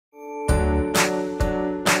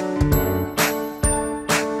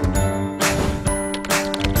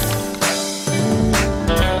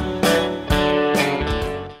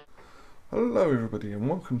Hello everybody and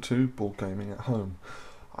welcome to Board Gaming at Home.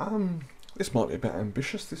 This might be a bit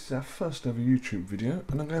ambitious. This is our first ever YouTube video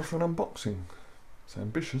and I'm going for an unboxing. It's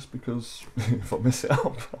ambitious because if I mess it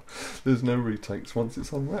up there's no retakes. Once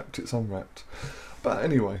it's unwrapped, it's unwrapped. But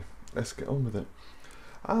anyway, let's get on with it.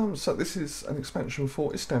 So this is an expansion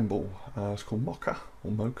for Istanbul. It's called Mocha,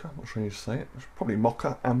 or Mocha, I'm not sure how you say it. It's probably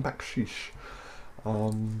Mocha Baksheesh.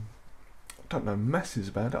 I don't know masses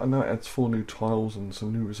about it. I know it adds 4 new tiles and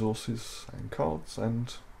some new resources and cards,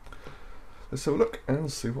 and let's have a look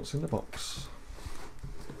and see what's in the box.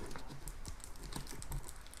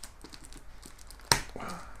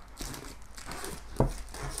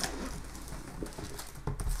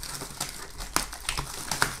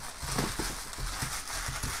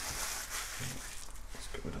 Let's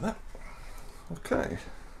get rid of that. Okay,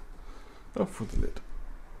 off with the lid.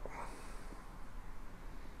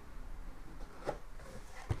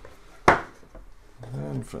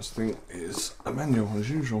 And first thing is a manual as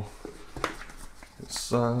usual.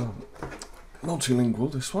 It's multilingual,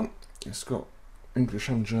 this one. It's got English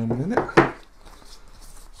and German in it.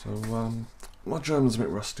 So my German's a bit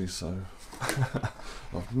rusty, so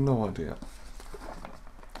I've no idea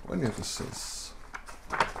what any of this says.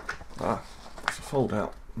 It's a fold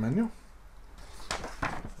out manual.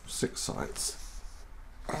 6 sides.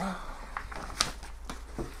 Let's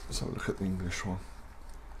have a look at the English one.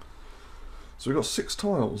 So we've got 6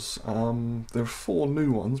 tiles. There are 4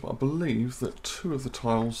 new ones, but I believe that 2 of the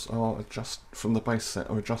tiles are from the base set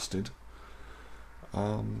are adjusted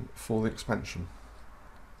for the expansion.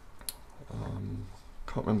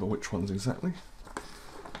 Can't remember which ones exactly.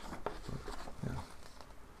 But, yeah.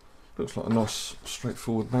 Looks like a nice,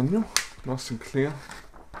 straightforward manual, nice and clear,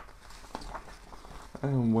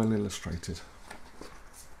 and well illustrated.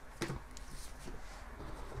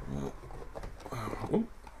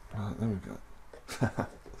 There we go.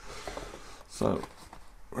 So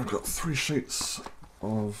we've got 3 sheets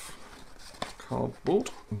of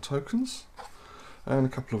cardboard and tokens, and a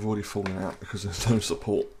couple have already fallen out because there's no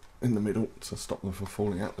support in the middle to stop them from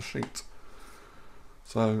falling out the sheet.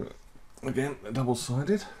 So again,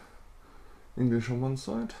 double-sided, English on one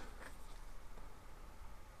side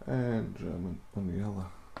and German on the other.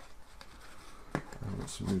 And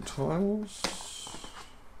got some new tiles,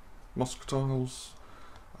 Mosque tiles.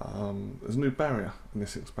 There's a new barrier in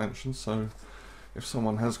this expansion, so if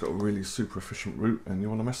someone has got a really super efficient route and you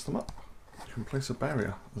want to mess them up, you can place a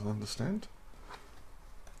barrier, as I understand.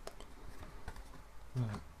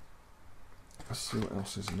 Right. Let's see what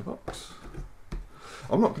else is in the box.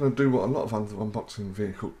 I'm not going to do what a lot of unboxing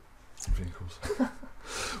vehicles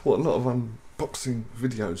what a lot of unboxing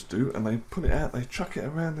videos do, and they put it out, they chuck it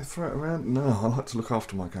around, they throw it around. No, I like to look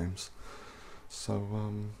after my games. So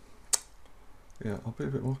yeah, I'll be a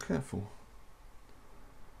bit more careful.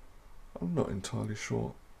 I'm not entirely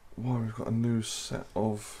sure why we've got a new set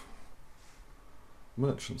of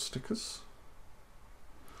merchant stickers.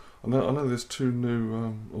 I know there's 2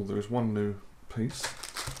 new, or there is 1 new piece,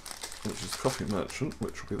 which is Coffee Merchant,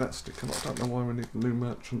 which will be that sticker. But I don't know why we need the new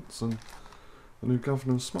merchants and the new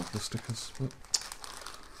Governor and Smuggler stickers, but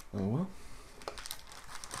oh well.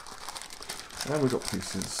 And we've got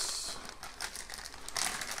pieces.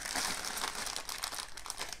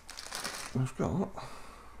 We've got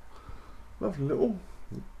lovely little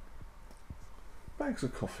bags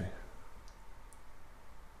of coffee.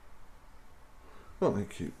 Aren't they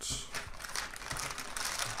cute?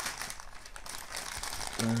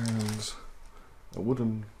 And a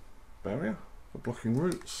wooden barrier for blocking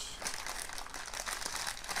routes.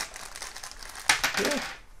 Yeah.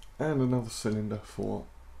 And another cylinder for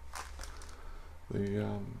the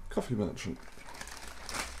Coffee Merchant.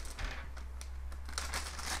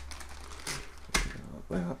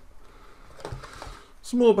 There.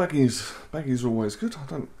 Some more baggies. Baggies are always good. I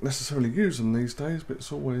don't necessarily use them these days, but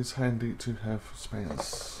it's always handy to have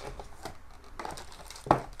spares.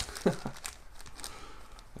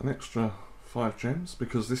 An extra 5 gems,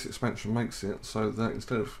 because this expansion makes it so that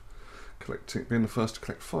instead of being the first to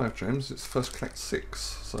collect 5 gems, it's first to collect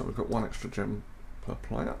 6. So we've got 1 extra gem per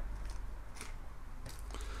player.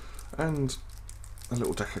 And a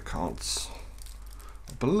little deck of cards.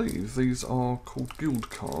 I believe these are called guild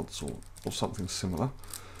cards or something similar,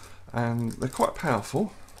 and they're quite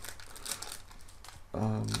powerful,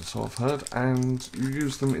 so I've heard, and you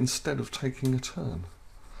use them instead of taking a turn.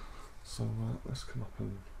 So let's come up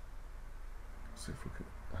and see if we can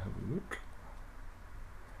have a look.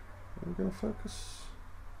 Are we going to focus?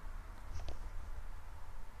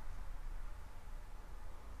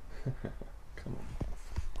 Come on.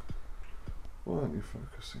 Why aren't you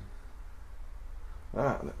focusing?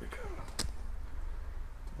 Ah, there we go.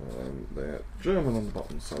 They're German on the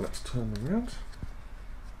bottom, so let's turn them around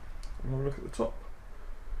and have a look at the top.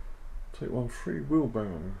 Take one free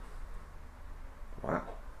wheelbarrow. Wow,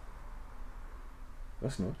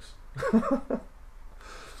 that's nice.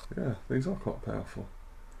 Yeah, these are quite powerful.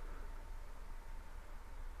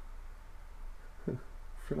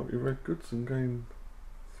 Fill up your red goods and gain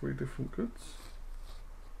 3 different goods.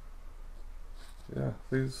 Yeah,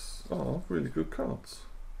 these are really good cards.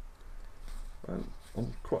 And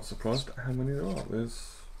I'm quite surprised at how many there are.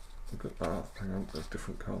 There's, hang on, there's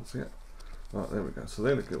different cards here. Right, there we go. So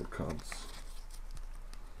they're the guild cards. So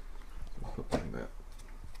I'll put that in there.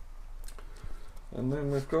 And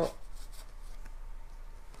then we've got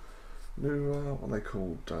new, what are they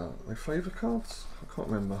called? Are they favour cards? I can't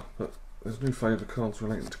remember, but there's new favour cards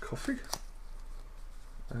relating to coffee.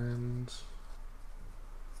 And,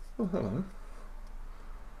 oh hello.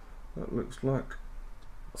 That looks like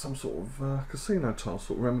some sort of casino tile,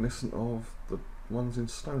 sort of reminiscent of the ones in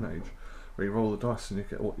Stone Age, where you roll the dice and you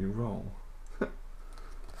get what you roll.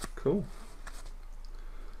 Cool.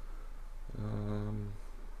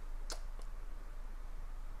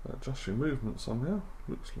 Adjust your movement somehow.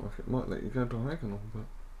 Looks like it might let you go diagonal, but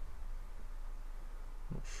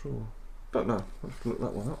not sure. Don't know. I'll have to look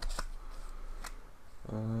that one up.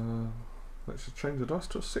 Let's just change the dice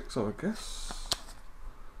to a 6, I would guess.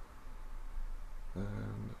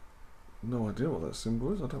 And no idea what that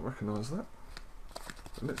symbol is. I don't recognise that.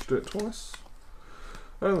 But let's do it twice.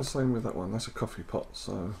 And the same with that one. That's a coffee pot,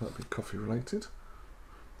 so that'd be coffee related.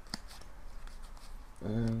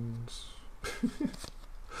 And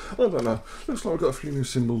I don't know. Looks like I've got a few new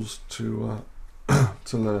symbols to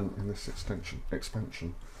to learn in this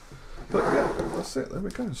expansion. But yeah, that's it. There we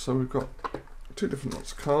go. So we've got 2 different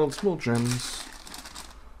lots of cards, more gems,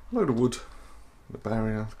 a load of wood, the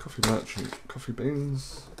barrier, coffee merchant, coffee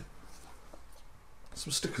beans,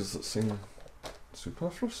 some stickers that seem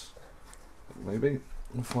superfluous. Maybe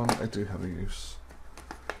we'll find that they do have a use.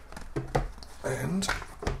 And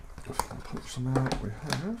if I can punch some out, we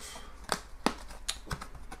have.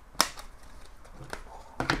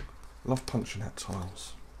 Love punching out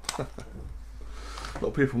tiles. A lot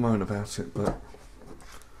of people moan about it, but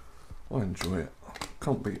I enjoy it.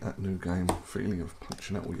 Can't beat that new game feeling of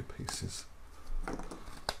punching out all your pieces.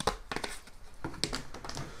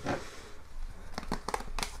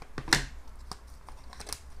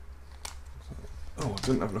 Oh, I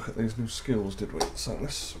didn't have a look at these new skills, did we? So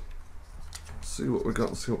let's see what we got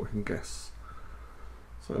and see what we can guess.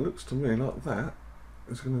 So it looks to me like that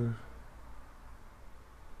is going to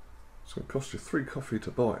cost you 3 coffee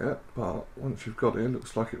to buy it, but once you've got it, it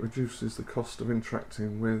looks like it reduces the cost of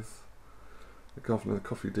interacting with the governor, the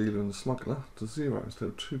coffee dealer and the smuggler to 0 instead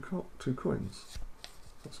of 2 coins.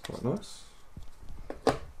 That's quite nice.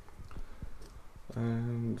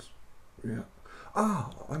 And yeah, I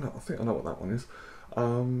think I know what that one is.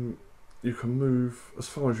 You can move as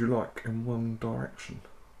far as you like in one direction.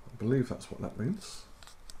 I believe that's what that means.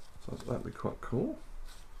 So that'd be quite cool.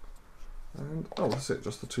 And oh, that's it,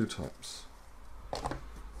 just the 2 types.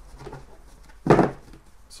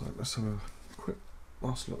 So let's have a quick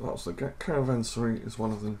last look. That was the Caravansary is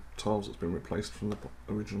one of the tiles that's been replaced from the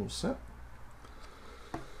original set.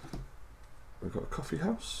 We've got a coffee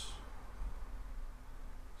house.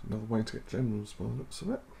 It's another way to get gems by the looks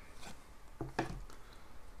of it.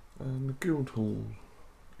 And the guild hall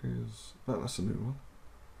is that's a new one.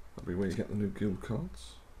 That'll be where you get the new guild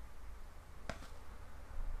cards.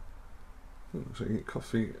 So you get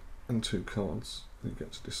coffee and 2 cards, you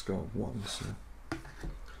get to discard 1. So a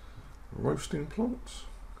roasting plant,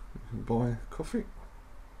 you can buy coffee.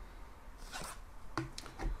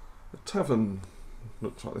 A tavern,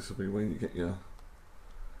 looks like this will be where you get your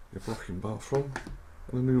blocking bar from.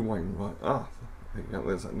 And a new Wainwright. Ah, there you go,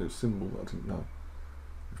 there's that new symbol that I didn't know.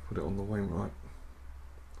 We've put it on the Wainwright.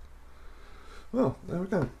 Well, there we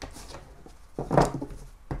go.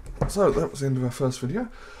 So that was the end of our first video.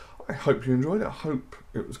 I hope you enjoyed it. I hope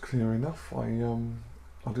it was clear enough. I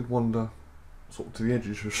did wander sort of to the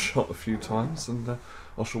edges of the shot a few times, and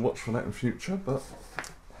I shall watch for that in future. But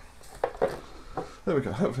there we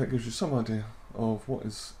go. Hopefully that gives you some idea of what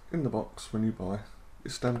is in the box when you buy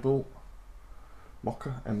Istanbul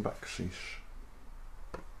Mocha and Baksheesh.